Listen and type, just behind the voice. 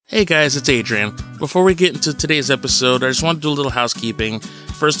Hey guys, it's Adrian. Before we get into today's episode, I just want to do a little housekeeping.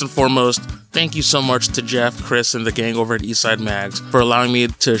 First and foremost, thank you so much to Jeff, Chris, and the gang over at Eastside Mags for allowing me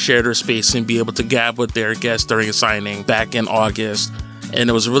to share their space and be able to gab with their guests during a signing back in August. And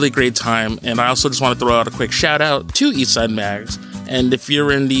it was a really great time. And I also just want to throw out a quick shout out to Eastside Mags. And if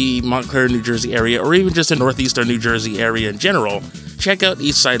you're in the Montclair, New Jersey area, or even just in northeastern New Jersey area in general, check out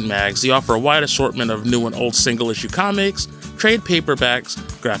Eastside Mags. They offer a wide assortment of new and old single-issue comics, trade paperbacks,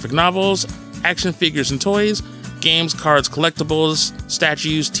 graphic novels, action figures and toys, games, cards, collectibles,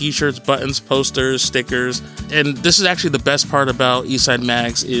 statues, t-shirts, buttons, posters, stickers. And this is actually the best part about Eastside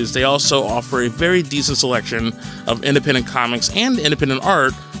Mags is they also offer a very decent selection of independent comics and independent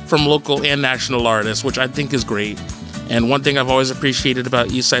art from local and national artists, which I think is great. And one thing I've always appreciated about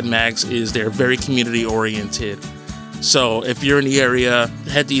Eastside Mags is they're very community-oriented. So if you're in the area,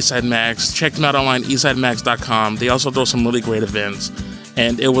 head to Eastside Mags. Check them out online, eastsidemags.com. They also throw some really great events.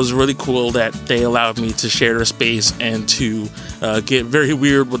 And it was really cool that they allowed me to share their space and to get very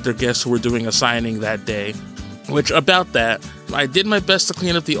weird with their guests who were doing a signing that day. Which, about that, I did my best to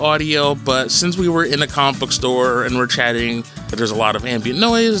clean up the audio, but since we were in a comic book store and we're chatting, there's a lot of ambient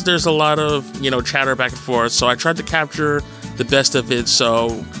noise, there's a lot of, chatter back and forth, so I tried to capture the best of it, so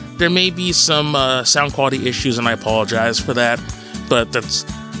there may be some sound quality issues, and I apologize for that, but that's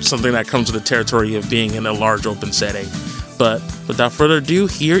something that comes with the territory of being in a large open setting. But without further ado,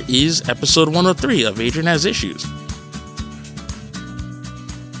 here is episode 103 of Adrian Has Issues.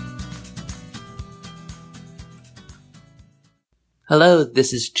 Hello,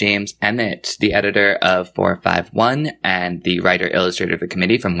 this is James Emmett, the editor of 451 and the writer-illustrator of the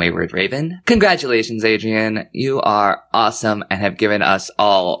committee from Wayward Raven. Congratulations, Adrian. You are awesome and have given us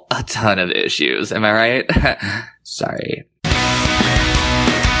all a ton of issues. Am I right? Sorry.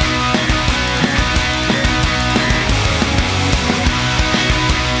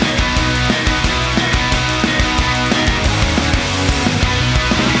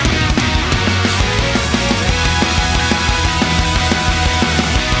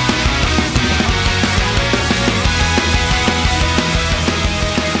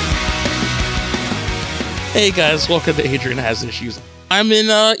 Hey guys, welcome to Adrian Has Issues. I'm in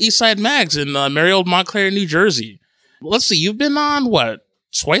Eastside Mags in merry old Montclair, New Jersey. Let's see, you've been on,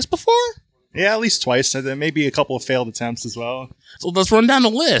 twice before? Yeah, at least twice. There may be a couple of failed attempts as well. So let's run down the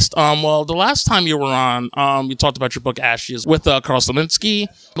list. Well, the last time you were on, you talked about your book Ashes with Carl Selinsky.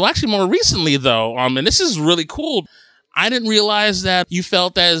 Well, actually, more recently, though, and this is really cool. I didn't realize that you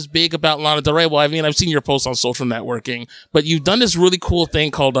felt as big about Lana Del Rey. Well, I mean, I've seen your posts on social networking, but you've done this really cool thing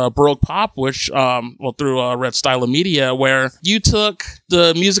called Baroque Pop, which, through Red Stylo Media, where you took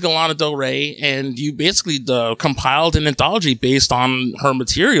the music of Lana Del Rey and you basically compiled an anthology based on her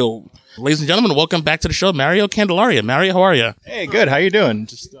material. Ladies and gentlemen, welcome back to the show, Mario Candelaria. Mario, how are you? Hey, good. How you doing?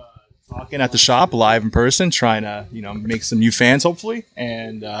 Just talking at the shop live in person, trying to, make some new fans, hopefully.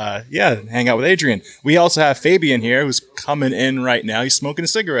 And, hang out with Adrian. We also have Fabian here, who's coming in right now. He's smoking a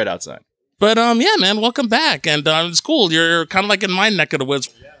cigarette outside. But, man, welcome back. And it's cool. You're kind of like in my neck of the woods.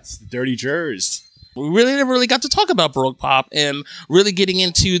 Yes, the Dirty Jers. We really never really got to talk about Baroque Pop and really getting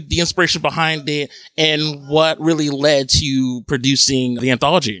into the inspiration behind it and what really led to producing the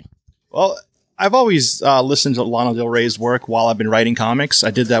anthology. Well, I've always listened to Lana Del Rey's work while I've been writing comics.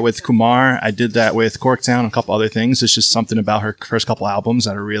 I did that with Kumar. I did that with Corktown and a couple other things. It's just something about her first couple albums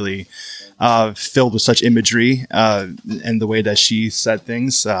that are really filled with such imagery and the way that she said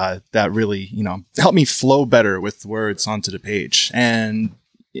things that really, helped me flow better with words onto the page. And,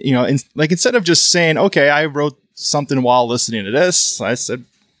 instead of just saying, okay, I wrote something while listening to this, I said,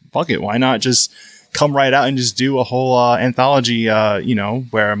 fuck it, why not just come right out and just do a whole anthology,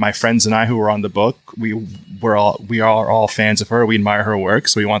 where my friends and I who were on the book, we are all fans of her. We admire her work,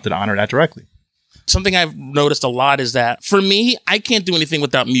 so we wanted to honor that directly. Something I've noticed a lot is that for me, I can't do anything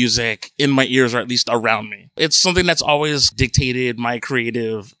without music in my ears or at least around me. It's something that's always dictated my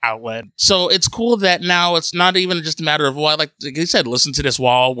creative outlet. So it's cool that now it's not even just a matter of, like you said, listen to this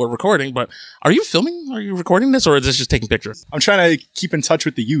while we're recording, but are you filming? Are you recording this or is this just taking pictures? I'm trying to keep in touch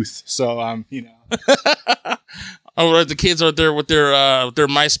with the youth. So, Oh, the kids are there with their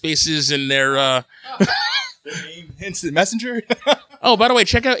MySpaces and their name Instant Messenger. Oh, by the way,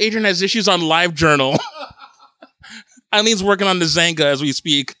 check out Adrian Has Issues on LiveJournal. Eileen's working on the Zanga as we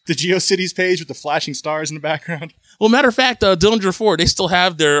speak. The GeoCities page with the flashing stars in the background. Well, matter of fact, Dillinger Ford, they still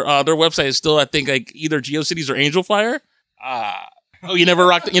have their website is still, I think, like either GeoCities or Angel Fire. Oh, you never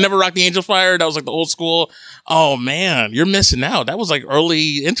rocked the Angel Fire? That was like the old school. Oh man, you're missing out. That was like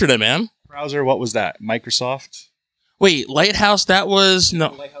early internet, man. Browser, what was that? Microsoft? Wait, Lighthouse, that was no.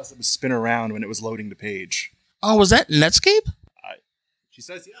 Lighthouse that would spin around when it was loading the page. Oh, was that Netscape?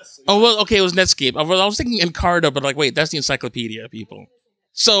 She says yes. So Oh, well, okay, it was Netscape. I was thinking Encarta, but like, wait, that's the encyclopedia, people.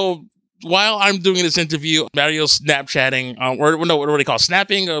 So while I'm doing this interview, Mario's Snapchatting, or no, what do they call it?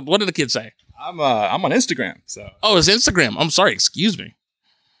 Snapping? What do the kids say? I'm on Instagram. So Oh, it's Instagram. I'm sorry, excuse me.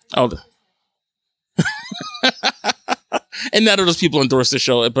 Oh, and none of those people endorse the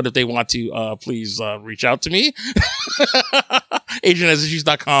show, but if they want to, please reach out to me.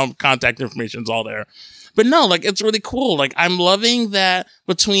 AdrianAsIssues.com, contact information is all there. But no, like, it's really cool. Like, I'm loving that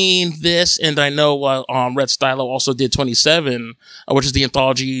between this and I know Red Stylo also did 27, which is the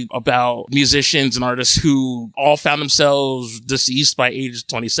anthology about musicians and artists who all found themselves deceased by age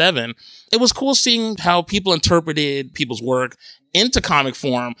 27. It was cool seeing how people interpreted people's work into comic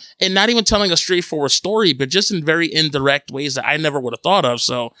form and not even telling a straightforward story, but just in very indirect ways that I never would have thought of.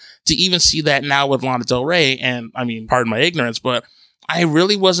 So to even see that now with Lana Del Rey, and I mean, pardon my ignorance, but I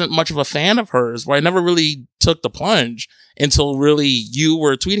really wasn't much of a fan of hers, where I never really took the plunge until really you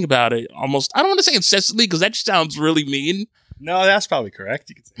were tweeting about it almost, I don't want to say incessantly because that just sounds really mean. no, that's probably correct.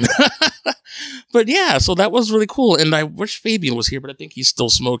 You could say that. But yeah, so that was really cool. And I wish Fabian was here, but I think he's still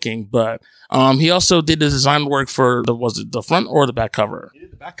smoking. But he also did the design work for was it the front or the back cover? He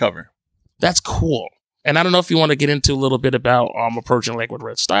did the back cover. That's cool. And I don't know if you want to get into a little bit about approaching like with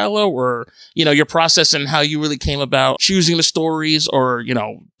Red Stylo, or, you know, your process and how you really came about choosing the stories, or, you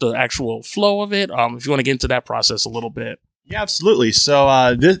know, the actual flow of it. If you want to get into that process a little bit. Yeah, absolutely.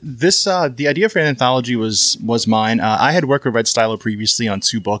 So the idea for an anthology was mine. I had worked with Red Stylo previously on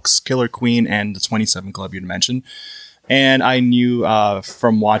 2 books, Killer Queen and the 27 Club you'd mentioned. And I knew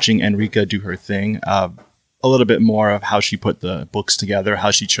from watching Enrica do her thing, a little bit more of how she put the books together, how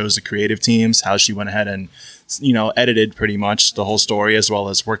she chose the creative teams, how she went ahead and, you know, edited pretty much the whole story, as well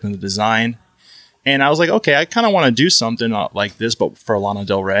as worked in the design. And I was like, okay, I kind of want to do something like this, but for Lana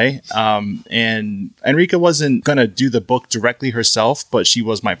Del Rey. And Enrica wasn't going to do the book directly herself, but she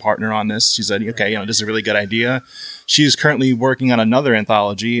was my partner on this. She said, okay, you know, this is a really good idea. She's currently working on another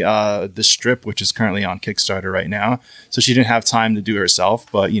anthology, The Strip, which is currently on Kickstarter right now. So she didn't have time to do it herself,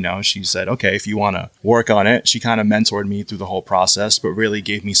 but, you know, she said, okay, if you want to work on it. She kind of mentored me through the whole process, but really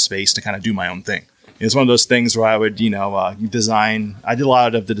gave me space to kind of do my own thing. It's one of those things where I would, you know, design. I did a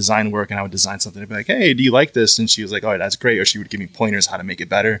lot of the design work, and I would design something and be like, hey, do you like this? And she was like, oh, that's great. Or she would give me pointers how to make it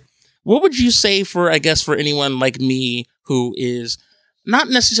better. What would you say for, I guess, for anyone like me who is not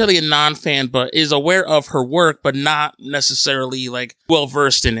necessarily a non-fan, but is aware of her work, but not necessarily like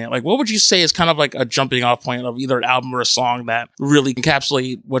well-versed in it? Like, what would you say is kind of like a jumping off point of either an album or a song that really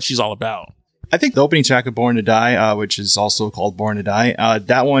encapsulate what she's all about? I think the opening track of Born to Die, which is also called Born to Die,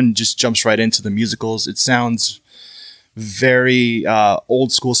 that one just jumps right into the musicals. It sounds very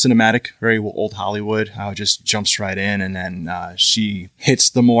old school cinematic, very old Hollywood. Just jumps right in, and then she hits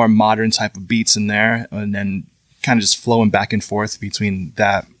the more modern type of beats in there, and then kind of just flowing back and forth between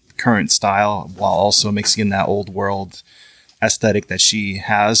that current style while also mixing in that old world aesthetic that she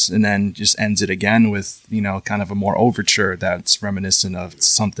has, and then just ends it again with, you know, kind of a more overture that's reminiscent of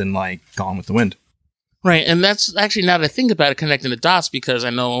something like Gone with the Wind. Right. And that's actually, now that I think about it, connecting the dots, because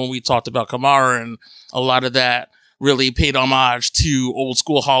I know when we talked about Kamara and a lot of that really paid homage to old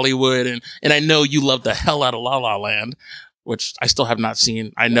school Hollywood. And I know you love the hell out of La La Land, which I still have not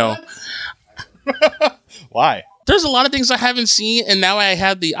seen. I know. Why? There's a lot of things I haven't seen. And now I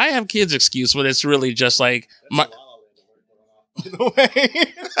have kids excuse, but it's really just like my, hello,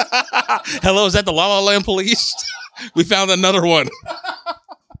 is that the La La Land police? We found another one.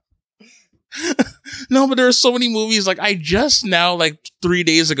 No, but there are so many movies. Like, I just now, like 3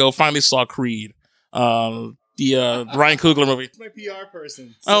 days ago, finally saw Creed, the Ryan Coogler movie. It's my PR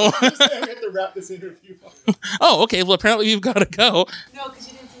person. So I have to wrap this interview up. Oh, okay. Well, apparently you've got to go. No, because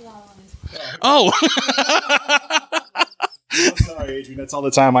you didn't see La La Land. Oh. I'm sorry, Adrian. That's all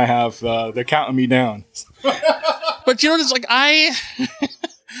the time I have. They're counting me down. But you know, it's like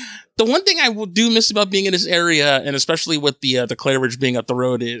the one thing I do miss about being in this area, and especially with the Clare Ridge being up the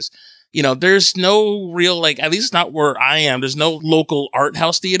road, is, you know, there's no real, like, at least not where I am, there's no local art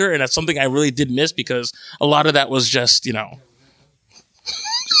house theater, and that's something I really did miss, because a lot of that was just, you know.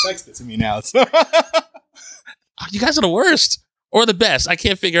 She texted to me now. You guys are the worst. Or the best. I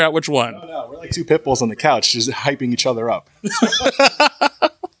can't figure out which one. No, we're like 2 pit bulls on the couch, just hyping each other up.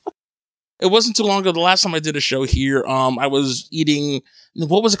 It wasn't too long ago. The last time I did a show here, I was eating,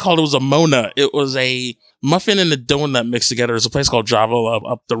 what was it called? It was a Mona. It was a muffin and a donut mixed together. There's a place called Java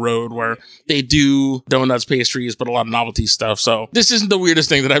up the road where they do donuts, pastries, but a lot of novelty stuff. So this isn't the weirdest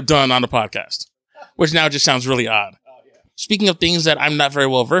thing that I've done on the podcast, which now just sounds really odd. Speaking of things that I'm not very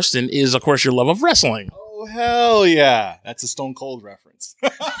well versed in is, of course, your love of wrestling. Oh, hell yeah. That's a Stone Cold reference.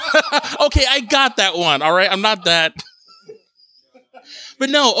 Okay, I got that one. All right. I'm not that. But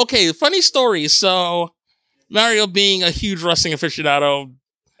no, okay, funny story. So, Mario being a huge wrestling aficionado,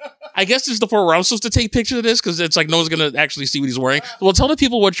 I guess this is the part where I'm supposed to take pictures of this because it's like no one's going to actually see what he's wearing. Well, tell the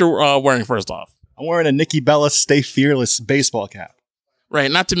people what you're wearing first off. I'm wearing a Nikki Bella Stay Fearless baseball cap. Right,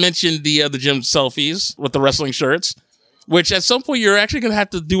 not to mention the gym selfies with the wrestling shirts, which at some point you're actually going to have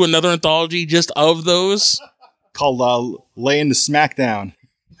to do another anthology just of those. Called Laying the Smackdown.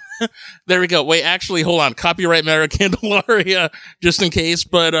 There we go. Wait, actually, hold on. Copyright Mario Candelaria, just in case.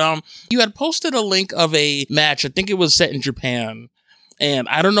 But you had posted a link of a match. I think it was set in Japan. And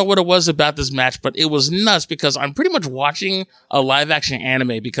I don't know what it was about this match, but it was nuts because I'm pretty much watching a live action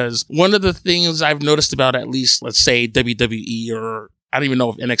anime because one of the things I've noticed about at least, let's say, WWE or I don't even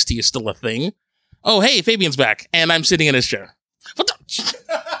know if NXT is still a thing. Oh, hey, Fabian's back. And I'm sitting in his chair. What the?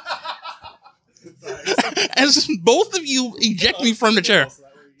 As both of you eject me from the chair.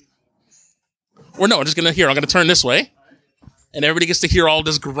 Or no, I'm just I'm gonna turn this way. And everybody gets to hear all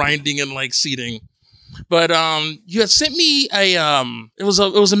this grinding and like seating. But you had sent me it was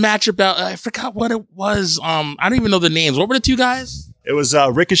a match about I forgot what it was. I don't even know the names. What were the two guys? It was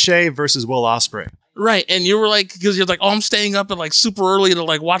Ricochet versus Will Ospreay. Right, and you were like, because you're like, oh, I'm staying up at like super early to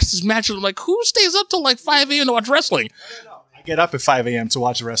like watch this match. And I'm like, who stays up till like 5 a.m. to watch wrestling? I get up at 5 a.m. to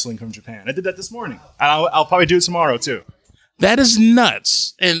watch wrestling from Japan. I did that this morning. And I'll probably do it tomorrow too. That is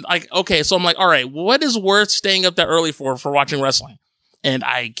nuts. And like, okay, so I'm like, all right, what is worth staying up that early for watching wrestling? And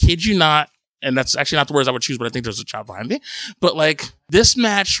I kid you not, and that's actually not the words I would choose, but I think there's a child behind me. But like, this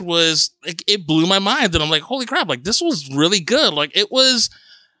match was, like, it blew my mind. And I'm like, holy crap, like, this was really good. Like, it was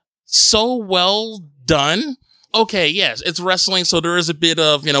so well done. Okay, yes, it's wrestling, so there is a bit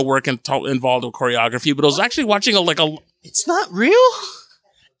of, work involved with choreography, but I was actually watching It's not real?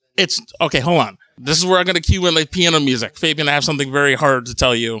 It's, okay, hold on. This is where I'm going to cue in like piano music. Fabian, I have something very hard to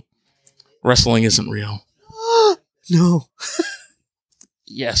tell you. Wrestling isn't real. No.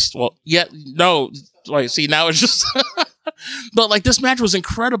 Yes, well, yeah, no. Like, see, now it's just... But like this match was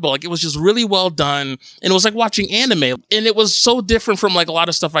incredible. Like it was just really well done. And it was like watching anime. And it was so different from like a lot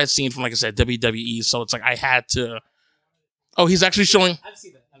of stuff I'd seen from, like I said, WWE. So it's like I had to... Oh, he's actually showing... I've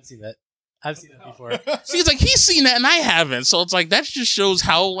seen that before. See, it's like he's seen that and I haven't. So it's like that just shows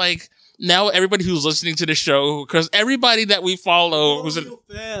how like now everybody who's listening to the show, because everybody that we follow who's a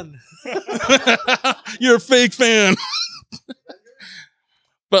fan. You're a fake fan.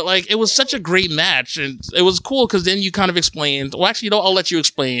 But like it was such a great match, and it was cool because then you kind of explained. Well, actually, I'll let you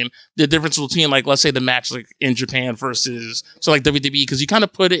explain the difference between like let's say the match like in Japan versus like WWE, because you kind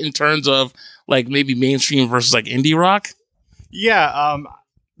of put it in terms of like maybe mainstream versus like indie rock. Yeah,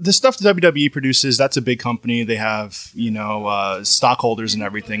 the stuff the WWE produces, that's a big company. They have stockholders and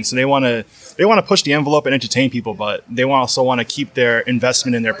everything, so they want to push the envelope and entertain people, but they also want to keep their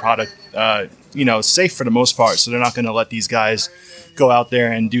investment in their product safe for the most part. So they're not going to let these guys go out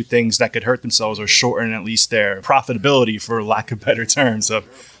there and do things that could hurt themselves or shorten at least their profitability, for lack of better terms, of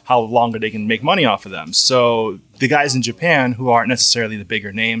how longer they can make money off of them. So the guys in Japan, who aren't necessarily the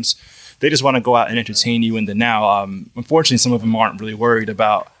bigger names, they just want to go out and entertain you in the now. Unfortunately, some of them aren't really worried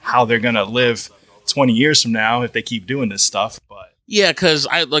about how they're going to live 20 years from now if they keep doing this stuff. But yeah, because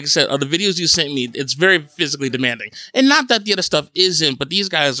like I said, the videos you sent me, it's very physically demanding. And not that the other stuff isn't, but these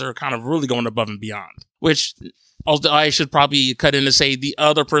guys are kind of really going above and beyond, which... I should probably cut in to say the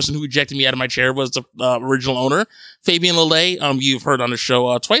other person who ejected me out of my chair was the original owner, Fabian Lele. You've heard on the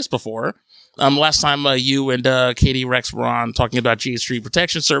show twice before. Last time you and Katie Rex were on talking about J Street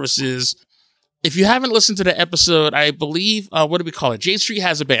Protection Services. If you haven't listened to the episode, I believe, what do we call it? J Street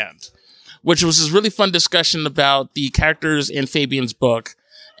Has a Band, which was this really fun discussion about the characters in Fabian's book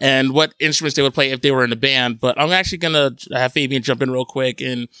and what instruments they would play if they were in a band. But I'm actually going to have Fabian jump in real quick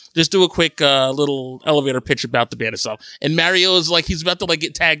and just do a quick little elevator pitch about the band itself. And Mario is like, he's about to like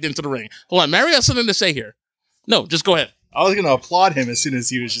get tagged into the ring. Hold on, Mario has something to say here. No, just go ahead. I was going to applaud him as soon as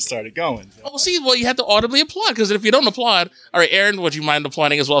he just started going. Oh, see, well, you have to audibly applaud, because if you don't applaud... All right, Aaron, would you mind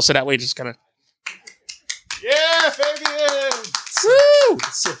applauding as well? So that way just kind of... Yeah, Fabian! Woo!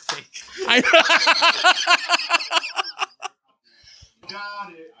 It's so fake.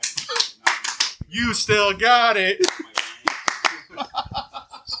 Got it. You still got it.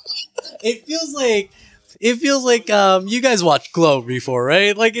 It feels like you guys watched Glow before,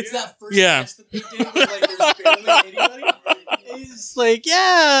 right? Like it's that first match that they did with like there's barely anybody. It's like,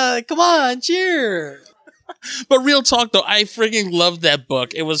 yeah, come on, cheer. But real talk though, I freaking loved that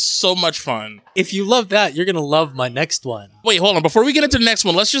book. It was so much fun. If you love that, you're gonna love my next one. Wait, hold on. Before we get into the next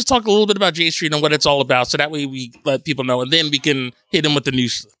one, let's just talk a little bit about J Street and what it's all about, so that way we let people know, and then we can hit them with the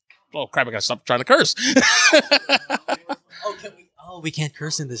news. Oh crap! I gotta stop trying to curse. Oh, can we? Oh, we can't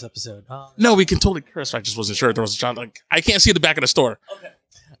curse in this episode. Oh. No, we can totally curse. I just wasn't sure if there was a shot. Like, I can't see the back of the store.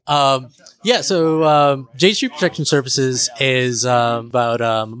 So J Street Protection Services is about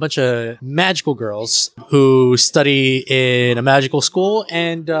a bunch of magical girls who study in a magical school,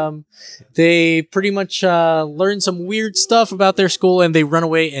 and they pretty much learn some weird stuff about their school, and they run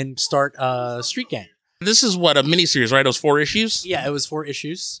away and start a street gang. This is what, a miniseries, right? It was 4 issues? Yeah, it was 4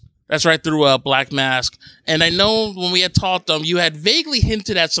 issues. That's right, through Black Mask. And I know when we had talked, you had vaguely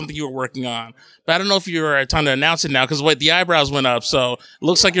hinted at something you were working on. But I don't know if you're time to announce it now, because the eyebrows went up. So it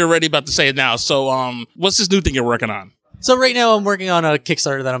looks like you're already about to say it now. So what's this new thing you're working on? So right now I'm working on a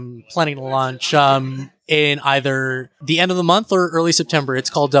Kickstarter that I'm planning to launch in either the end of the month or early September. It's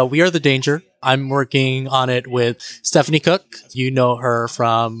called We Are the Danger. I'm working on it with Stephanie Cook. You know her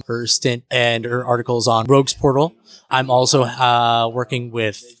from her stint and her articles on Rogues Portal. I'm also working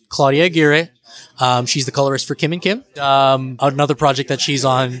with Claudia Aguirre. She's the colorist for Kim and Kim. Another project that she's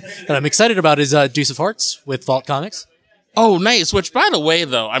on that I'm excited about is Deuce of Hearts with Vault Comics. Oh, nice. Which, by the way,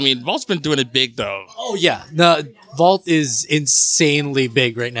 though, I mean, Vault's been doing it big, though. Oh, yeah. No, Vault is insanely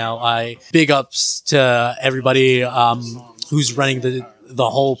big right now. Big ups to everybody who's running the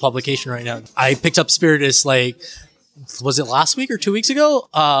whole publication right now. I picked up Spiritus, was it last week or 2 weeks ago?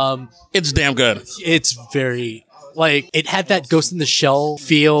 It's damn good. It's very... it had that Ghost in the Shell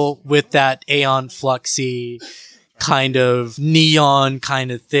feel with that Aeon Fluxy kind of neon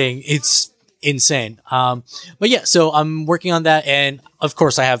kind of thing. It's insane. But yeah, so I'm working on that. And of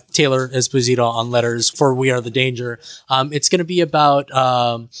course, I have Taylor Esposito on letters for We Are the Danger. It's going to be about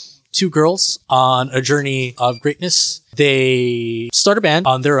 2 girls on a journey of greatness. They start a band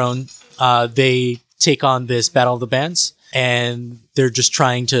on their own. They take on this battle of the bands, and they're just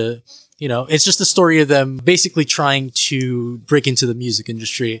trying to... it's just the story of them basically trying to break into the music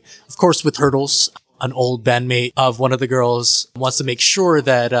industry. Of course, with hurdles, an old bandmate of one of the girls wants to make sure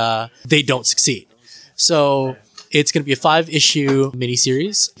that they don't succeed. So it's going to be a 5-issue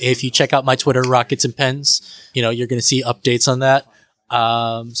miniseries. If you check out my Twitter, Rockets and Pens, you're going to see updates on that.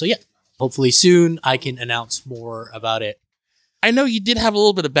 So yeah, hopefully soon I can announce more about it. I know you did have a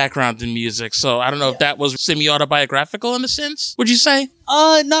little bit of background in music, so I don't know if that was semi-autobiographical in a sense, would you say?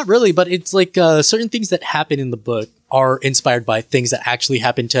 Not really, but it's certain things that happen in the book are inspired by things that actually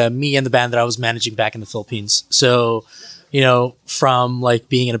happened to me and the band that I was managing back in the Philippines. So, from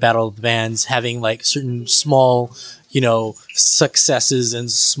being in a battle of the bands, having certain small, successes and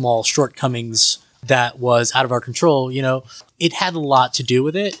small shortcomings that was out of our control, it had a lot to do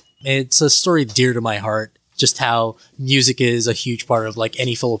with it. It's a story dear to my heart. Just how music is a huge part of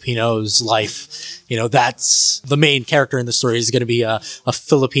any Filipino's life. That's the main character in the story is going to be a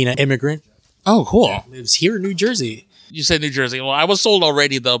Filipina immigrant. Oh, cool. Lives here in New Jersey. You said New Jersey. Well, I was sold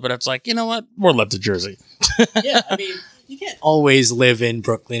already, though, but it's you know what? More love to Jersey. Yeah, I mean, you can't always live in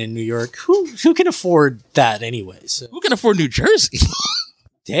Brooklyn and New York. Who can afford that anyway? So. Who can afford New Jersey?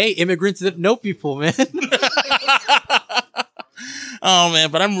 Hey, immigrants that know people, man. Oh man,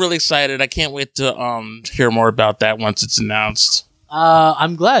 but I'm really excited. I can't wait to hear more about that once it's announced.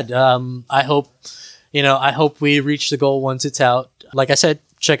 I'm glad. I hope we reach the goal once it's out. Like I said,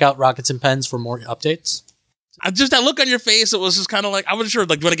 check out Rockets and Pens for more updates. Just that look on your face, it was just kind of I wasn't sure,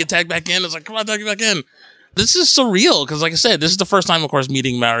 do I get tagged back in? It's come on, tag me back in. This is surreal, because like I said, this is the first time, of course,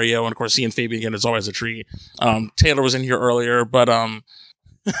 meeting Mario, and of course, seeing Fabian again is always a treat. Taylor was in here earlier, but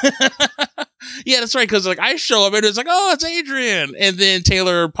yeah, that's right, because I show up and it's oh, it's Adrian, and then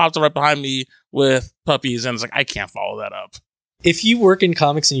Taylor pops up right behind me with puppies, and it's I can't follow that up. If you work in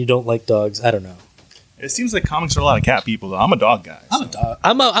comics and you don't like dogs, I don't know. It seems like comics are a lot of cat people, though. I'm a dog guy. I'm a dog.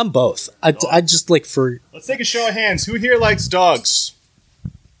 I'm both. I just for. Let's take a show of hands. Who here likes dogs?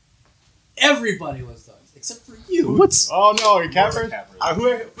 Everybody loves dogs except for you. Oh no, you're cat person. Who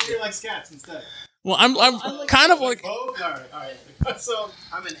here likes cats instead? Well, I'm kind of both. All right. So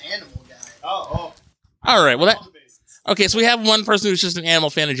I'm an animal guy. Oh. All right. Well, okay. So we have one person who's just an animal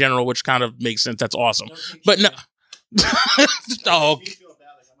fan in general, which kind of makes sense. That's awesome. But no. Oh.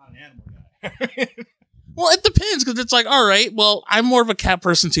 Well, it depends, because it's all right. Well, I'm more of a cat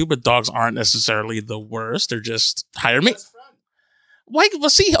person too, but dogs aren't necessarily the worst. They're just higher me. Why? Well,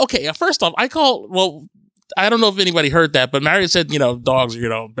 see. Okay. First off, I don't know if anybody heard that, but Mario said, dogs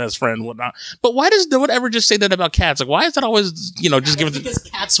are, best friend and whatnot. But why does no one ever just say that about cats? Why is that always, just given? Because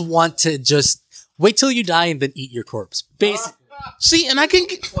cats want to just wait till you die and then eat your corpse. Basically. See, and I can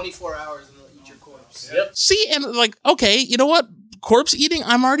 24 hours and they'll eat your corpse. Yep. See, and okay, you know what? Corpse eating,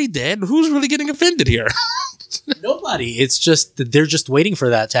 I'm already dead. Who's really getting offended here? Nobody. It's just that they're just waiting for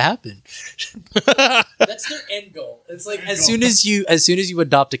that to happen. That's their end goal. It's as soon as you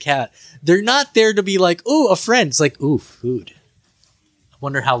adopt a cat, they're not there to be ooh, a friend. It's ooh, food.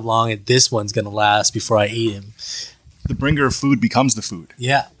 wonder how long this one's gonna last before I eat him. The bringer of food becomes the food.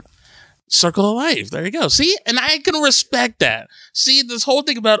 Yeah. Circle of life. There you go. See, and I can respect that. See, this whole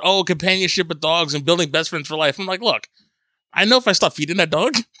thing about companionship with dogs and building best friends for life. I'm like, look, I know if I stop feeding that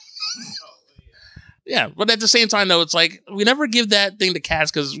dog. Yeah, but at the same time, though, it's like we never give that thing to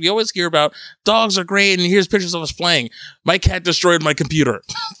cats because we always hear about dogs are great and here's pictures of us playing. My cat destroyed my computer.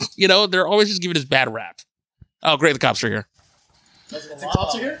 They're always just giving us bad rap. Oh, great, the cops are here. The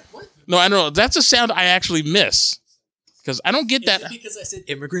cops are here? What? No, I don't know. That's a sound I actually miss because I don't get that. Is it because I said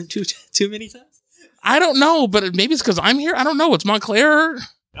immigrant too many times? I don't know, but maybe it's because I'm here. I don't know. It's Montclair.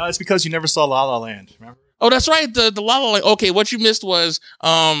 No, it's because you never saw La La Land. Remember? Oh, that's right. The La La Land. Okay, what you missed was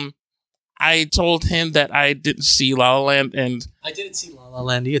I told him that I didn't see La La Land, and I didn't see La La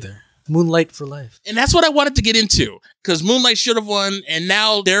Land either. Moonlight for life. And that's what I wanted to get into because Moonlight should have won, and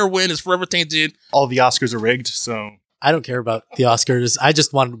now their win is forever tainted. All the Oscars are rigged, so I don't care about the Oscars. I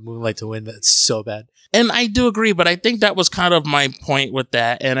just wanted Moonlight to win. That's so bad. And I do agree, but I think that was kind of my point with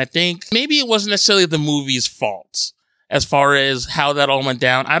that. And I think maybe it wasn't necessarily the movie's fault as far as how that all went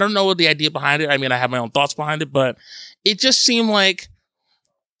down. I don't know what the idea behind it. I mean, I have my own thoughts behind it, but it just seemed like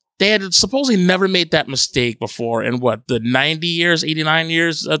they had supposedly never made that mistake before in the 90 years, 89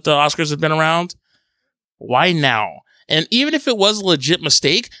 years that the Oscars have been around. Why now? And even if it was a legit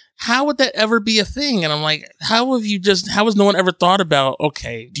mistake, how would that ever be a thing? And I'm like, how has no one ever thought about,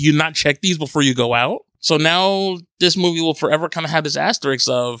 okay, do you not check these before you go out? So now this movie will forever kind of have this asterisk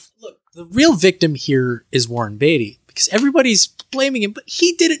of, look, the real victim here is Warren Beatty because everybody's blaming him, but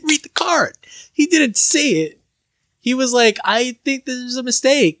he didn't read the card. He didn't say it. He was like, I think this is a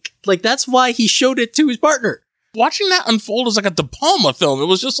mistake. Like, that's why he showed it to his partner. watching that unfold as like a De Palma film. It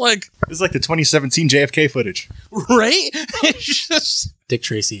was just like, It was like the 2017 JFK footage. right? It's just. Dick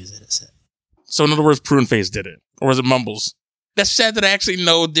Tracy is innocent. So in other words, Prune Face did it, or was it Mumbles? That's sad that I actually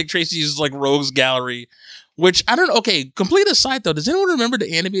know Dick Tracy's like Rogues Gallery, which I don't know. Okay, complete aside though, does anyone remember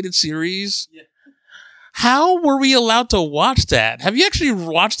the animated series? Yeah. How were we allowed to watch that? Have you actually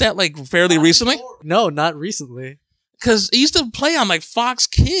watched that like fairly recently? No, not recently. Because it used to play on like Fox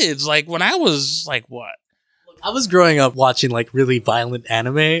Kids, like when I was like what? I was growing up watching like really violent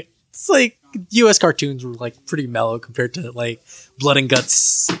anime. It's like US cartoons were like pretty mellow compared to like Blood and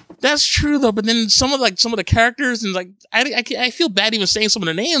Guts. That's true though, but then some of the characters and like I feel bad even saying some of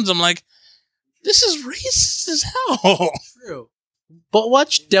the names. I'm like, this is racist as hell. True. But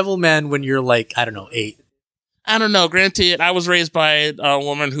watch Devilman when you're like, I don't know, 8. I don't know. Granted, I was raised by a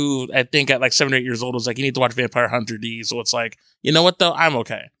woman who I think at like 7 or 8 years old was like, you need to watch Vampire Hunter D. So it's like, you know what though? I'm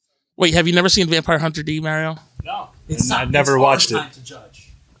okay. Wait, have you never seen Vampire Hunter D, Mario? No. I've never watched it. To judge.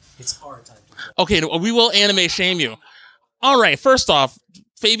 It's hard time to judge. Okay, we will anime shame you. All right, first off,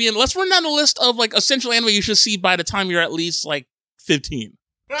 Fabian, let's run down the list of like essential anime you should see by the time you're at least like 15.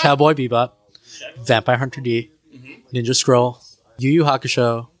 Cowboy Bebop, Vampire Hunter D, Ninja Scroll, Yu Yu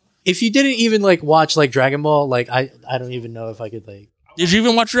Hakusho. If you didn't even like watch like Dragon Ball, like I don't even know if I could like. Did you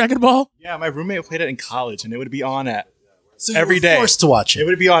even watch Dragon Ball? Yeah, my roommate played it in college, and it would be on at So every you were day. forced to watch It it.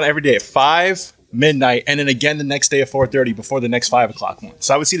 would be on every day at 5, midnight, and then again the next day at 4:30 before the next 5 o'clock one.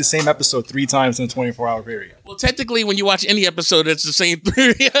 So I would see the same episode 3 times in a 24-hour period. Well, technically, when you watch any episode, it's the same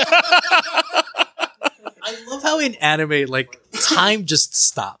theory. I love how in anime like time just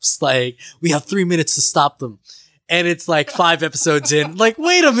stops. Like we have 3 minutes to stop them, and it's like 5 episodes in. Like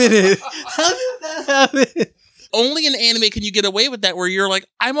wait a minute, how did that happen? Only in anime can you get away with that where you're like,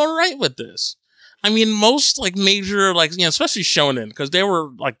 I'm all right with this. I mean, most like major, like, you know, especially shonen, because they were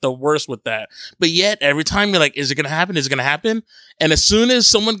like the worst with that. But yet, every time you're like, is it going to happen? Is it going to happen? And as soon as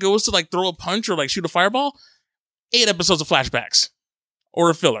someone goes to like throw a punch or like shoot a fireball, 8 episodes of flashbacks or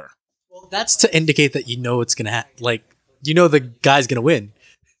a filler. Well, that's to indicate that you know it's gonna like you know the guy's gonna win,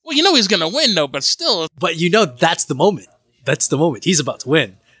 Well, you know he's going to win though, but still. but you know that's the moment. That's the moment he's about to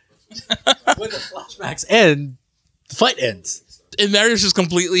win. When the flashbacks end, the fight ends. And Mario's just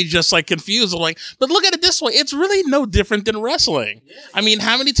completely just like confused. I'm like, but look at it this way. It's really no different than wrestling. I mean,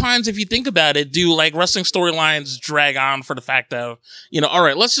 how many times, if you think about it, do like wrestling storylines drag on for the fact of, you know, all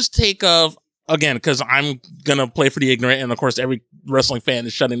right, let's just take again, because I'm going to play for the ignorant. And of course, every wrestling fan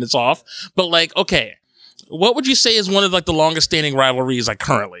is shutting this off. But like, okay, what would you say is one of like the longest standing rivalries like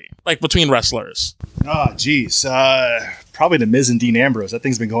currently, like between wrestlers? Oh, geez. Probably the Miz and Dean Ambrose. That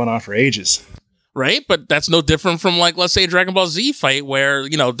thing's been going on for ages. Right? But that's no different from like, let's say a Dragon Ball Z fight where,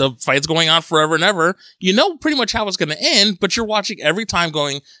 you know, the fight's going on forever and ever. You know pretty much how it's going to end, but you're watching every time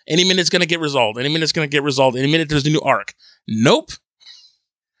going, any minute it's going to get resolved. Any minute it's going to get resolved. Any minute there's a new arc. Nope.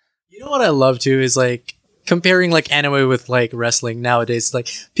 You know what I love too is like comparing like anime with like wrestling nowadays, like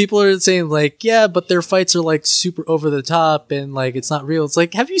people are saying like, yeah, but their fights are like super over the top and like it's not real. It's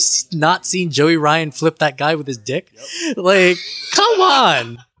like, have you not seen Joey Ryan flip that guy with his dick? Yep. Like, come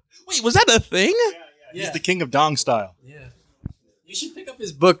on. Wait, was that a thing? Yeah. He's the king of dong style. Yeah. You should pick up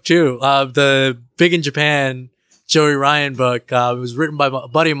his book too. The Big in Japan Joey Ryan book. It was written by a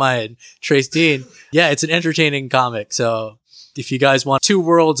buddy of mine, Trace Dean. Yeah, it's an entertaining comic. So if you guys want two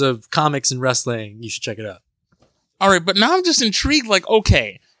worlds of comics and wrestling, you should check it out. All right, but now I'm just intrigued. Like,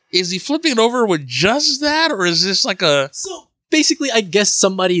 okay, is he flipping it over with just that, or is this like a? So basically, I guess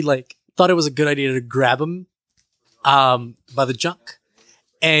somebody like thought it was a good idea to grab him by the junk,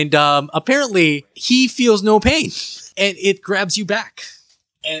 and apparently he feels no pain, and it grabs you back.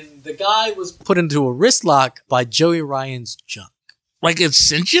 And the guy was put into a wrist lock by Joey Ryan's junk. Like it's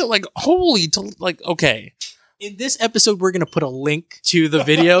sentient? Like holy, like okay. In this episode, we're going to put a link to the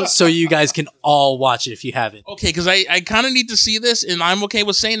video so you guys can all watch it if you haven't. Okay, because I kind of need to see this, and I'm okay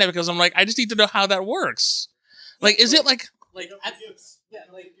with saying that because I'm like, I just need to know how that works. Like, is it like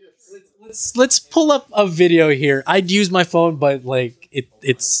let's pull up a video here. I'd use my phone, but like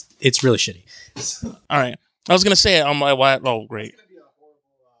it's really shitty. All right, I was gonna say it on my oh great.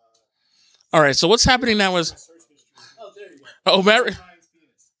 All right, so what's happening now is Matt.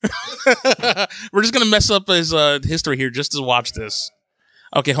 We're just gonna mess up his history here just to watch this.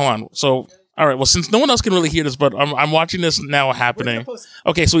 Okay, hold on. So, all right. Well, since no one else can really hear this, but I'm watching this now happening.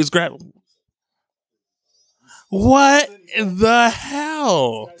 Okay, so he's grabbed. What the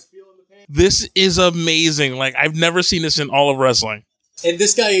hell? This is amazing. Like I've never seen this in all of wrestling. And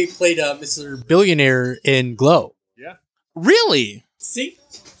this guy played Mr. Billionaire in Glow. Yeah. Really? See,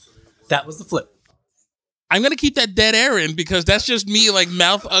 that was the flip. I'm going to keep that dead air in because that's just me like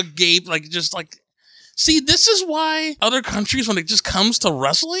mouth agape, like just like, see, this is why other countries, when it just comes to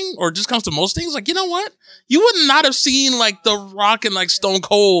wrestling or just comes to most things, like, you know what? You would not have seen like The Rock and like Stone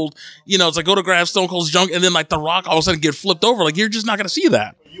Cold, you know, it's like go to grab Stone Cold's junk and then like The Rock all of a sudden get flipped over. Like you're just not going to see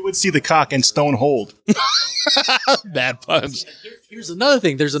that. You would see the cock and Stone hold. Bad puns. Here's another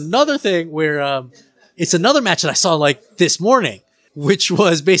thing. There's another thing where it's another match that I saw like this morning, which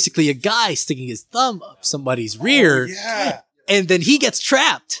was basically a guy sticking his thumb up somebody's rear. Yeah. And then he gets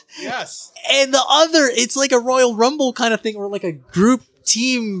trapped. Yes. And the other, it's like a Royal Rumble kind of thing or like a group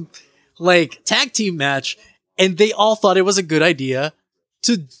team, like tag team match. And they all thought it was a good idea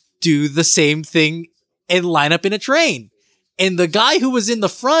to do the same thing and line up in a train. And the guy who was in the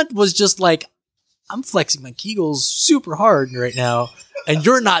front was just like, I'm flexing my Kegels super hard right now. And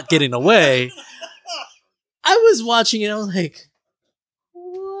you're not getting away. I was watching it. I was like,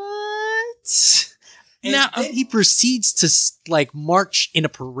 and now, then he proceeds to like march in a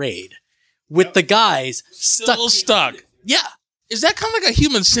parade with the guys stuck. Yeah. Is that kind of like a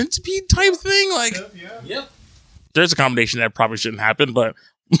human centipede type thing? Like, Yep. There's a combination that probably shouldn't happen, but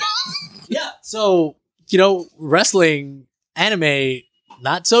Yeah. So, you know, wrestling, anime,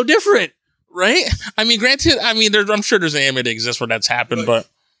 not so different. right? I mean, granted, I mean, I'm sure there's an anime that exists where that's happened, but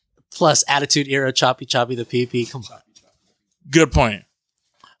Plus Attitude Era, Choppy the PP. Come on. good point.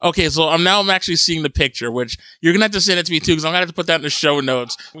 Okay, so I'm actually seeing the picture, which you're gonna have to send it to me too, because I'm gonna have to put that in the show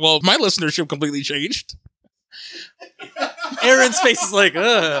notes. Well, my listenership completely changed. Aaron's face is like,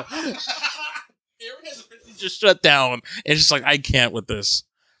 ugh. Aaron has just shut down, and just like I can't with this.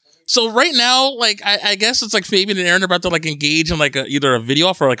 So right now, like I guess it's like Fabian and Aaron are about to like engage in like either a video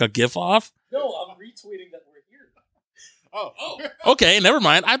off or like a GIF off. No, I'm retweeting that we're here. Oh, okay, never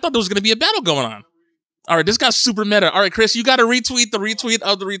mind. I thought there was gonna be a battle going on. All right, this got super meta. All right, Chris, you got to retweet the retweet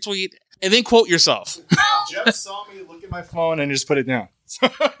of the retweet, and then quote yourself. Jeff saw me look at my phone and just put it down.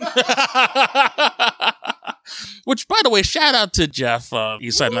 Which, by the way, shout out to Jeff,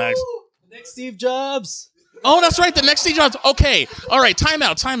 Eastside Max. Next Steve Jobs. Oh, that's right, the next Steve Jobs. Okay, all right, time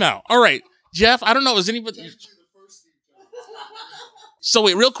out. All right, Jeff, I don't know, is anybody... So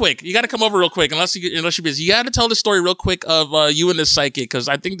wait, real quick, you got to come over real quick, unless you're busy. You got to tell the story real quick of you and this psychic, because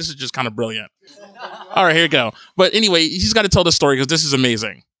I think this is just kind of brilliant. All right, here you go. But anyway, he's got to tell the story because this is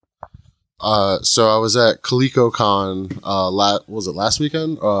amazing. So I was at ColecoCon, was it last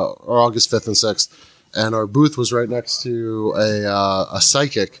weekend? Or August 5th and 6th. And our booth was right next to a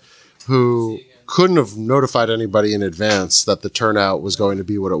psychic who couldn't have notified anybody in advance that the turnout was going to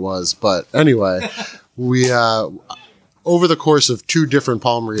be what it was. But anyway, we, over the course of 2 different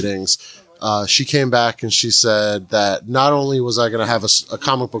palm readings, she came back and she said that not only was I going to have a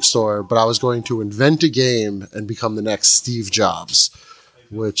comic book store, but I was going to invent a game and become the next Steve Jobs,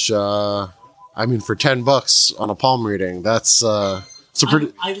 which, I mean, for $10 on a palm reading, that's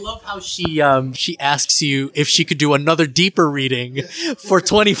pretty. I love how she asks you if she could do another deeper reading for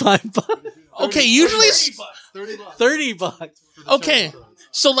 $25. Okay, usually, 30 bucks. okay.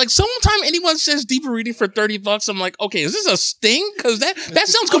 So like, sometime anyone says deeper reading for $30, I'm like, okay, is this a sting? Because that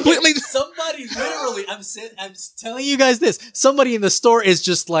sounds completely. Somebody literally, I'm telling you guys this. Somebody in the store is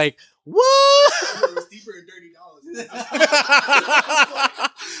just like, what? It was deeper than $30.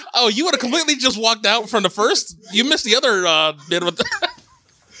 Oh, you would have completely just walked out from the first. You missed the other bit with.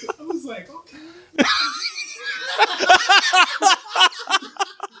 I was like, okay.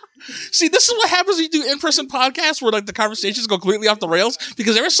 See, this is what happens when you do in-person podcasts where like the conversations go completely off the rails,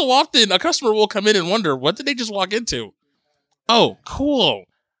 because every so often a customer will come in and wonder, what did they just walk into? Oh, cool.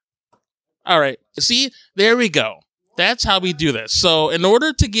 All right. See, there we go. That's how we do this. So in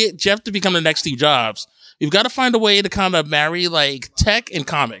order to get Jeff to become the next Steve Jobs, we've got to find a way to kind of marry like tech and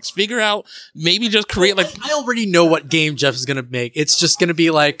comics. Figure out, maybe just create like. I already know what game Jeff is gonna make. It's just gonna be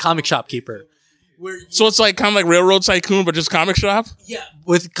like Comic Shop Keeper. So it's like kind of like Railroad Tycoon, but just comic shop? Yeah,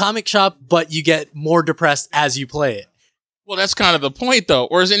 with Comic Shop, but you get more depressed as you play it. Well, that's kind of the point, though.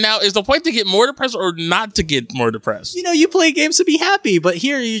 Or is the point to get more depressed or not to get more depressed? You know, you play games to be happy, but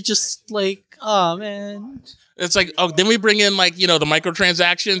here you just like, oh man. It's like, oh, then we bring in like, the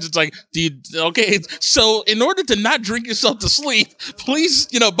microtransactions. It's like, okay, so in order to not drink yourself to sleep, please,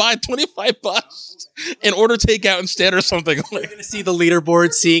 buy $25 and order takeout instead or something. You're gonna see the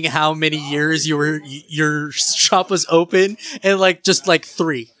leaderboard, seeing how many years your shop was open, and like just like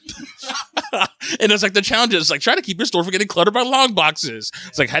 3. And it's like the challenge is like, try to keep your store from getting cluttered by long boxes.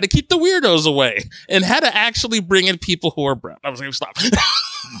 It's like how to keep the weirdos away and how to actually bring in people who are brown. I was going to stop.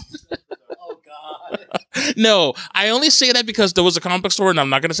 Oh God. No, I only say that because there was a comic book store, and I'm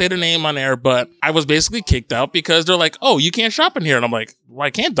not going to say the name on air, but I was basically kicked out because they're like, oh, you can't shop in here. And I'm like, why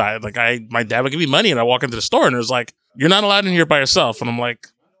can't I? Like, my dad would give me money, and I walk into the store, and it's like, you're not allowed in here by yourself. And I'm like,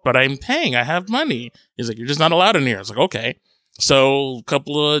 but I'm paying. I have money. He's like, you're just not allowed in here. I was like, okay. So a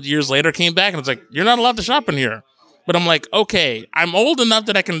couple of years later, came back, and it's like, you're not allowed to shop in here. But I'm like, okay, I'm old enough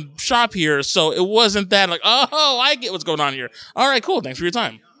that I can shop here, so it wasn't that like, oh, I get what's going on here. All right, cool. Thanks for your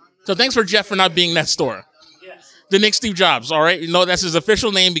time. So thanks for Jeff for not being that store. Yes. The next Steve Jobs, all right? That's his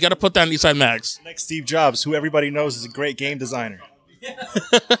official name. You got to put that on Eastside Mags. Next Steve Jobs, who everybody knows is a great game designer.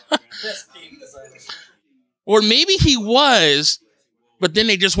 Best game designer. Or maybe he was, but then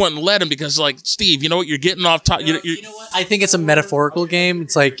they just wouldn't let him because, like, Steve, you know what? You're getting off top. You know what? I think it's a metaphorical game.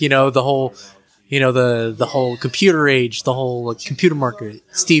 It's like, the whole, the whole computer age, the whole computer market.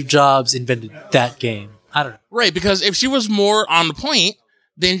 Steve Jobs invented that game. I don't know. Right, because if she was more on the point,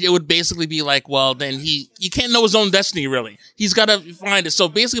 then it would basically be like, well, then you can't know his own destiny, really. He's got to find it. So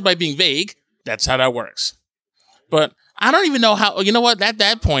basically by being vague, that's how that works. But I don't even know how, at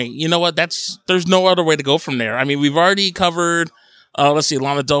that point, there's no other way to go from there. I mean, we've already covered, let's see,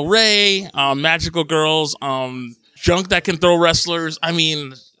 Lana Del Rey, Magical Girls, junk that can throw wrestlers. I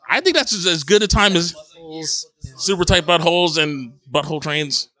mean, I think that's as good a time as super tight buttholes and butthole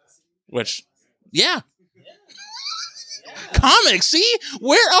trains, which, yeah. Comics, see?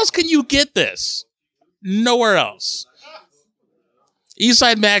 Where else can you get this? Nowhere else.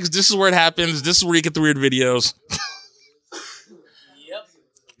 Eastside Mags, this is where it happens. This is where you get the weird videos. Yep.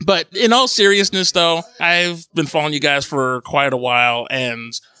 But in all seriousness, though, I've been following you guys for quite a while,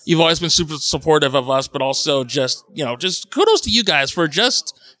 and you've always been super supportive of us, but also just kudos to you guys for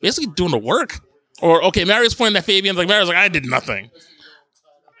just basically doing the work. Or, okay, Mario's pointing at Fabian, Mario's like, I did nothing.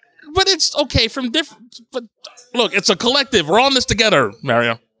 But it's okay but look, it's a collective. We're all in this together,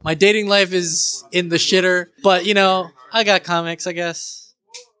 Mario. My dating life is in the shitter, but I got comics, I guess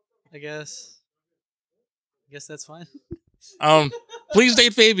that's fine. Please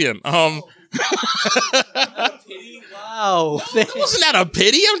date Fabian. Wow. Wasn't that a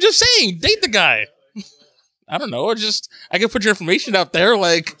pity? I'm just saying, date the guy. I don't know. I can put your information out there,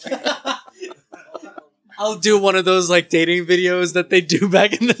 like. I'll do one of those like dating videos that they do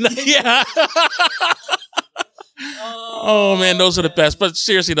back in the night. Yeah. Oh man, those are the best. But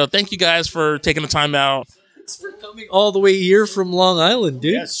seriously though, thank you guys for taking the time out. Thanks for coming all the way here from Long Island,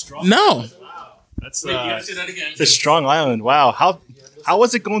 dude. Yeah, strong. No. Wow. That's Wait, you gotta say that again. It's a strong island. Wow. How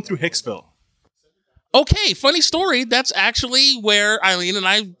was it going through Hicksville? Okay, funny story. That's actually where Eileen and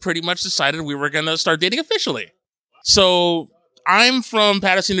I pretty much decided we were gonna start dating officially. So I'm from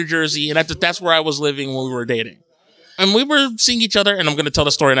Paterson, New Jersey, and that's where I was living when we were dating. And we were seeing each other, and I'm going to tell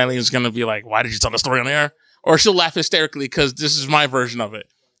the story, and Eileen's going to be like, why did you tell the story on air? Or she'll laugh hysterically because this is my version of it.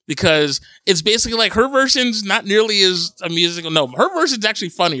 Because it's basically like her version's not nearly as amusing. No, her version's actually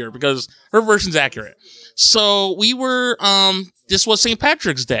funnier because her version's accurate. So we were, this was St.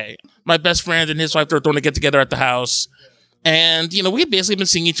 Patrick's Day. My best friend and his wife, they were throwing a get together at the house. And, we had basically been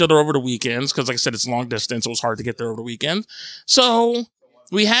seeing each other over the weekends because, like I said, it's long distance. It was hard to get there over the weekend. So,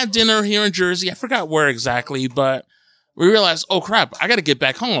 we had dinner here in Jersey. I forgot where exactly, but we realized, oh crap, I got to get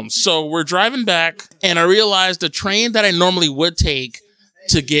back home. So we're driving back, and I realized the train that I normally would take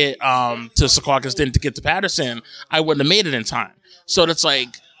to get to Secaucus, then to get to Patterson, I wouldn't have made it in time. So it's like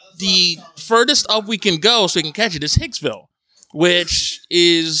the furthest up we can go so we can catch it is Hicksville, which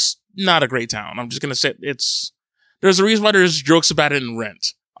is not a great town. I'm just going to say there's a reason why there's jokes about it in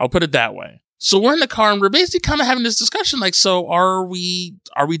Rent. I'll put it that way. So we're in the car and we're basically kind of having this discussion like, so are we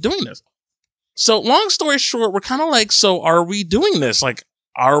doing this? So long story short, we're kind of like, so are we doing this? Like,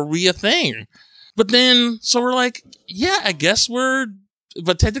 are we a thing? But then, so we're like, yeah, I guess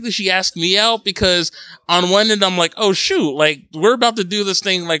but technically she asked me out because on one end I'm like, oh shoot, like we're about to do this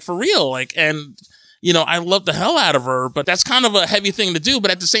thing like for real. Like, and you know, I love the hell out of her, but that's kind of a heavy thing to do.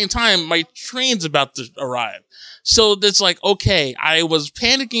 But at the same time, my train's about to arrive. So it's like, okay, I was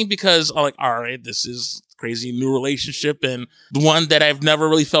panicking because I'm like, all right, this is crazy new relationship and the one that I've never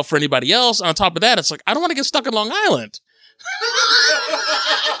really felt for anybody else. On top of that, it's like, I don't want to get stuck in Long Island.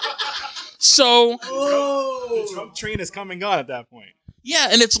 So the Trump train is coming on at that point. Yeah,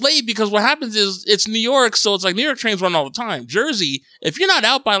 and it's late because what happens is it's New York, so it's like New York trains run all the time. Jersey, if you're not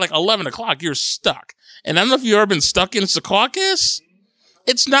out by like 11 o'clock, you're stuck. And I don't know if you've ever been stuck in Secaucus.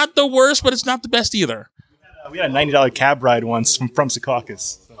 It's not the worst, but it's not the best either. We had a $90 cab ride once from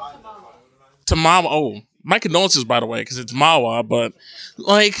Secaucus. To Mawa. Oh, my condolences, by the way, because it's Mawa, but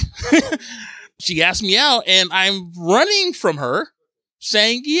like, she asked me out, and I'm running from her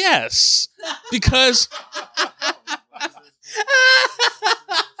saying yes. Because...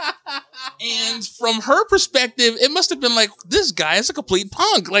 And from her perspective, it must have been like, this guy is a complete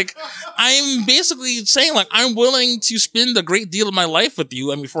punk. Like, I'm basically saying, like, I'm willing to spend a great deal of my life with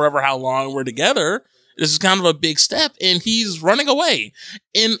you. I mean, forever how long we're together. This is kind of a big step. And he's running away.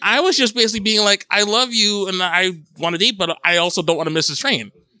 And I was just basically being like, I love you and I want to date, but I also don't want to miss this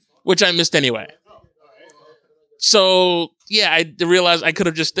train, which I missed anyway. So, yeah, I realized I could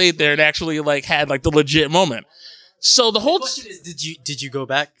have just stayed there and actually, like, had, like, the legit moment. So the whole question is, did you go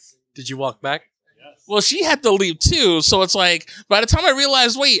back? Did you walk back? Well, she had to leave too. So it's like, by the time I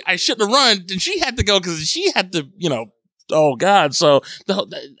realized, wait, I shouldn't have run, then she had to go because she had to, you know, oh God. So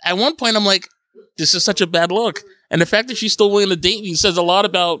at one point I'm like, this is such a bad look. And the fact that she's still willing to date me says a lot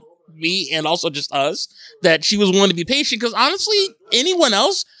about me and also just us, that she was willing to be patient. Because honestly, anyone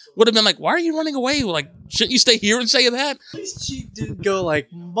else would have been like, why are you running away? Like, shouldn't you stay here and say that? She didn't go like,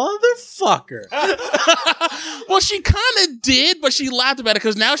 motherfucker. Well, she kind of did, but she laughed about it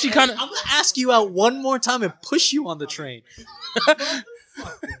because now she kind of... I'm going to ask you out one more time and push you on the train.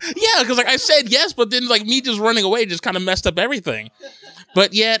 Yeah, because like I said yes, but then like me just running away just kind of messed up everything.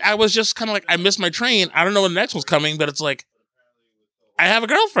 But yet I was just kind of like, I missed my train. I don't know when the next one's coming, but it's like, I have a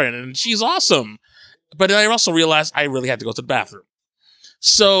girlfriend and she's awesome. But then I also realized I really had to go to the bathroom.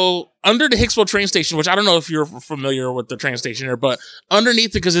 So under the Hicksville train station, which I don't know if you're familiar with the train station here, but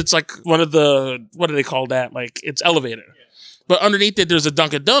underneath it, because it's like one of the, what do they call that? Like it's elevated. But underneath it, there's a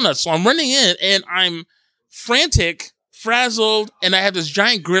Dunkin' Donuts. So I'm running in and I'm frantic, frazzled, and I have this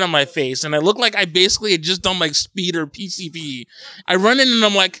giant grin on my face. And I look like I basically had just done like speed or PCP. I run in and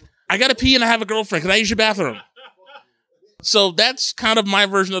I'm like, I got to pee and I have a girlfriend. Can I use your bathroom? So that's kind of my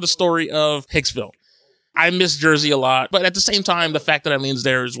version of the story of Hicksville. I miss Jersey a lot, but at the same time, the fact that Eileen's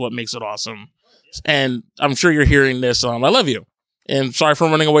there is what makes it awesome. And I'm sure you're hearing this. I love you. And sorry for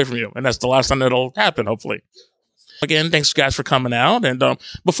running away from you. And that's the last time that'll happen, hopefully. Again, thanks guys for coming out. And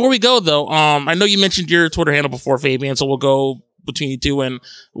before we go, though, I know you mentioned your Twitter handle before, Fabian, so we'll go between you two. And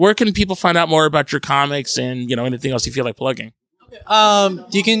where can people find out more about your comics and, you know, anything else you feel like plugging?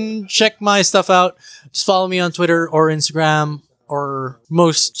 You can check my stuff out. Just follow me on Twitter or Instagram or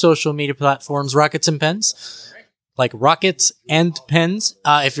most social media platforms, Rockets and Pens. Like Rockets and Pens.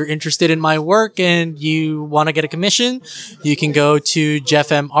 If you're interested in my work and you want to get a commission, you can go to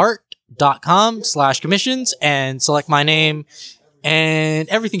jeffmart.com/commissions and select my name, and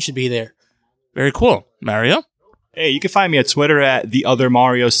everything should be there. Very cool. Mario? Hey, you can find me at Twitter at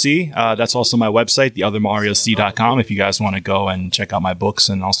TheOtherMarioC. That's also my website, TheOtherMarioC.com, if you guys want to go and check out my books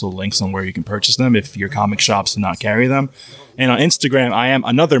and also links on where you can purchase them if your comic shops do not carry them. And on Instagram, I am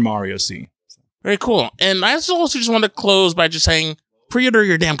Another Mario C. Very cool. And I also just want to close by just saying, pre-order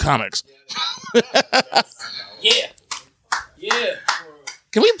your damn comics. Yeah. Yeah.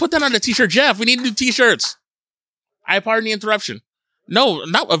 Can we put that on a t-shirt, Jeff? We need new t-shirts. I pardon the interruption. No,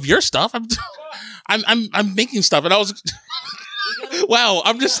 not of your stuff. I'm making stuff, and I was. Wow,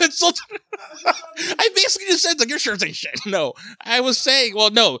 I'm just insulted. I basically just said like your shirts ain't shit. No, I was saying, well,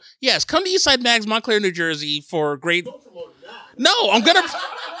 no, yes, come to Eastside Mags, Montclair, New Jersey for great. No, I'm gonna.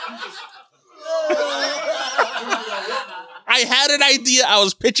 I had an idea I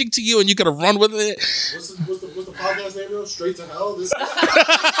was pitching to you, and you could have run with it. What's the podcast name, though? Straight to Hell?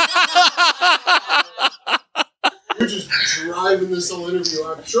 You're just driving this whole interview.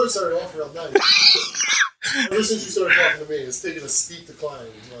 I'm sure it started off real nice. Ever since you started talking to me, it's taken a steep decline.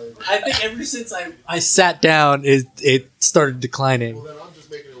 Like, I think ever since I sat down, it started declining. well, then I'm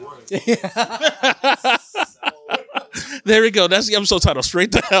just making it worse. There we go. That's the episode title,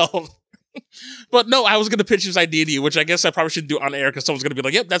 Straight to Hell. But no, I was going to pitch this idea to you, which I guess I probably should do on air because someone's going to be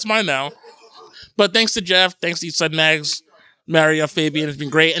like, yep, that's mine now. But thanks to Jeff, thanks to Eastside Mags, Maria, Fabian, it's been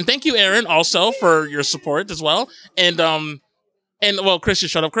great. And thank you, Aaron, also for your support as well. And well, Chris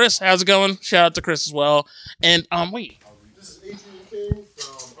just shut up. Chris, how's it going? Shout out to Chris as well. And wait. This is Adrian King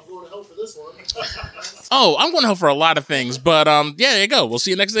from I'm Going to Hell for this one. Oh, I'm going to hell for a lot of things. But yeah, there you go. We'll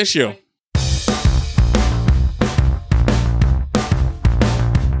see you next issue.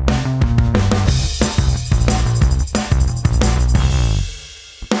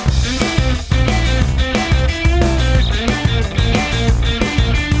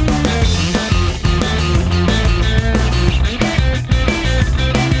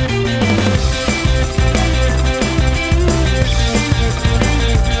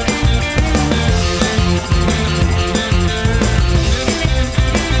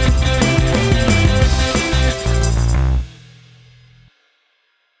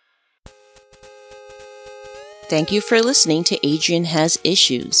 Thank you for listening to Adrian Has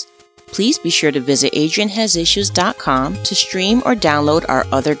Issues. Please be sure to visit adrianhasissues.com to stream or download our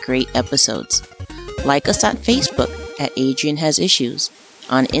other great episodes. Like us on Facebook at Adrian Has Issues,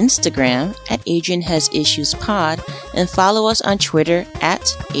 on Instagram at Adrian Has Issues Pod, and follow us on Twitter at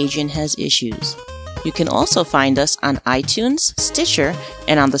Adrian Has Issues. You can also find us on iTunes, Stitcher,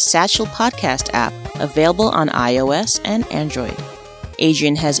 and on the Satchel Podcast app, available on iOS and Android.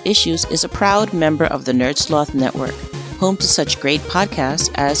 Adrian Has Issues is a proud member of the Nerd Sloth Network, home to such great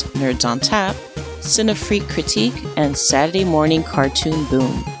podcasts as Nerds on Tap, Cinefreak Critique, and Saturday Morning Cartoon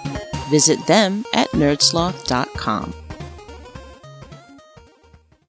Boom. Visit them at nerdsloth.com.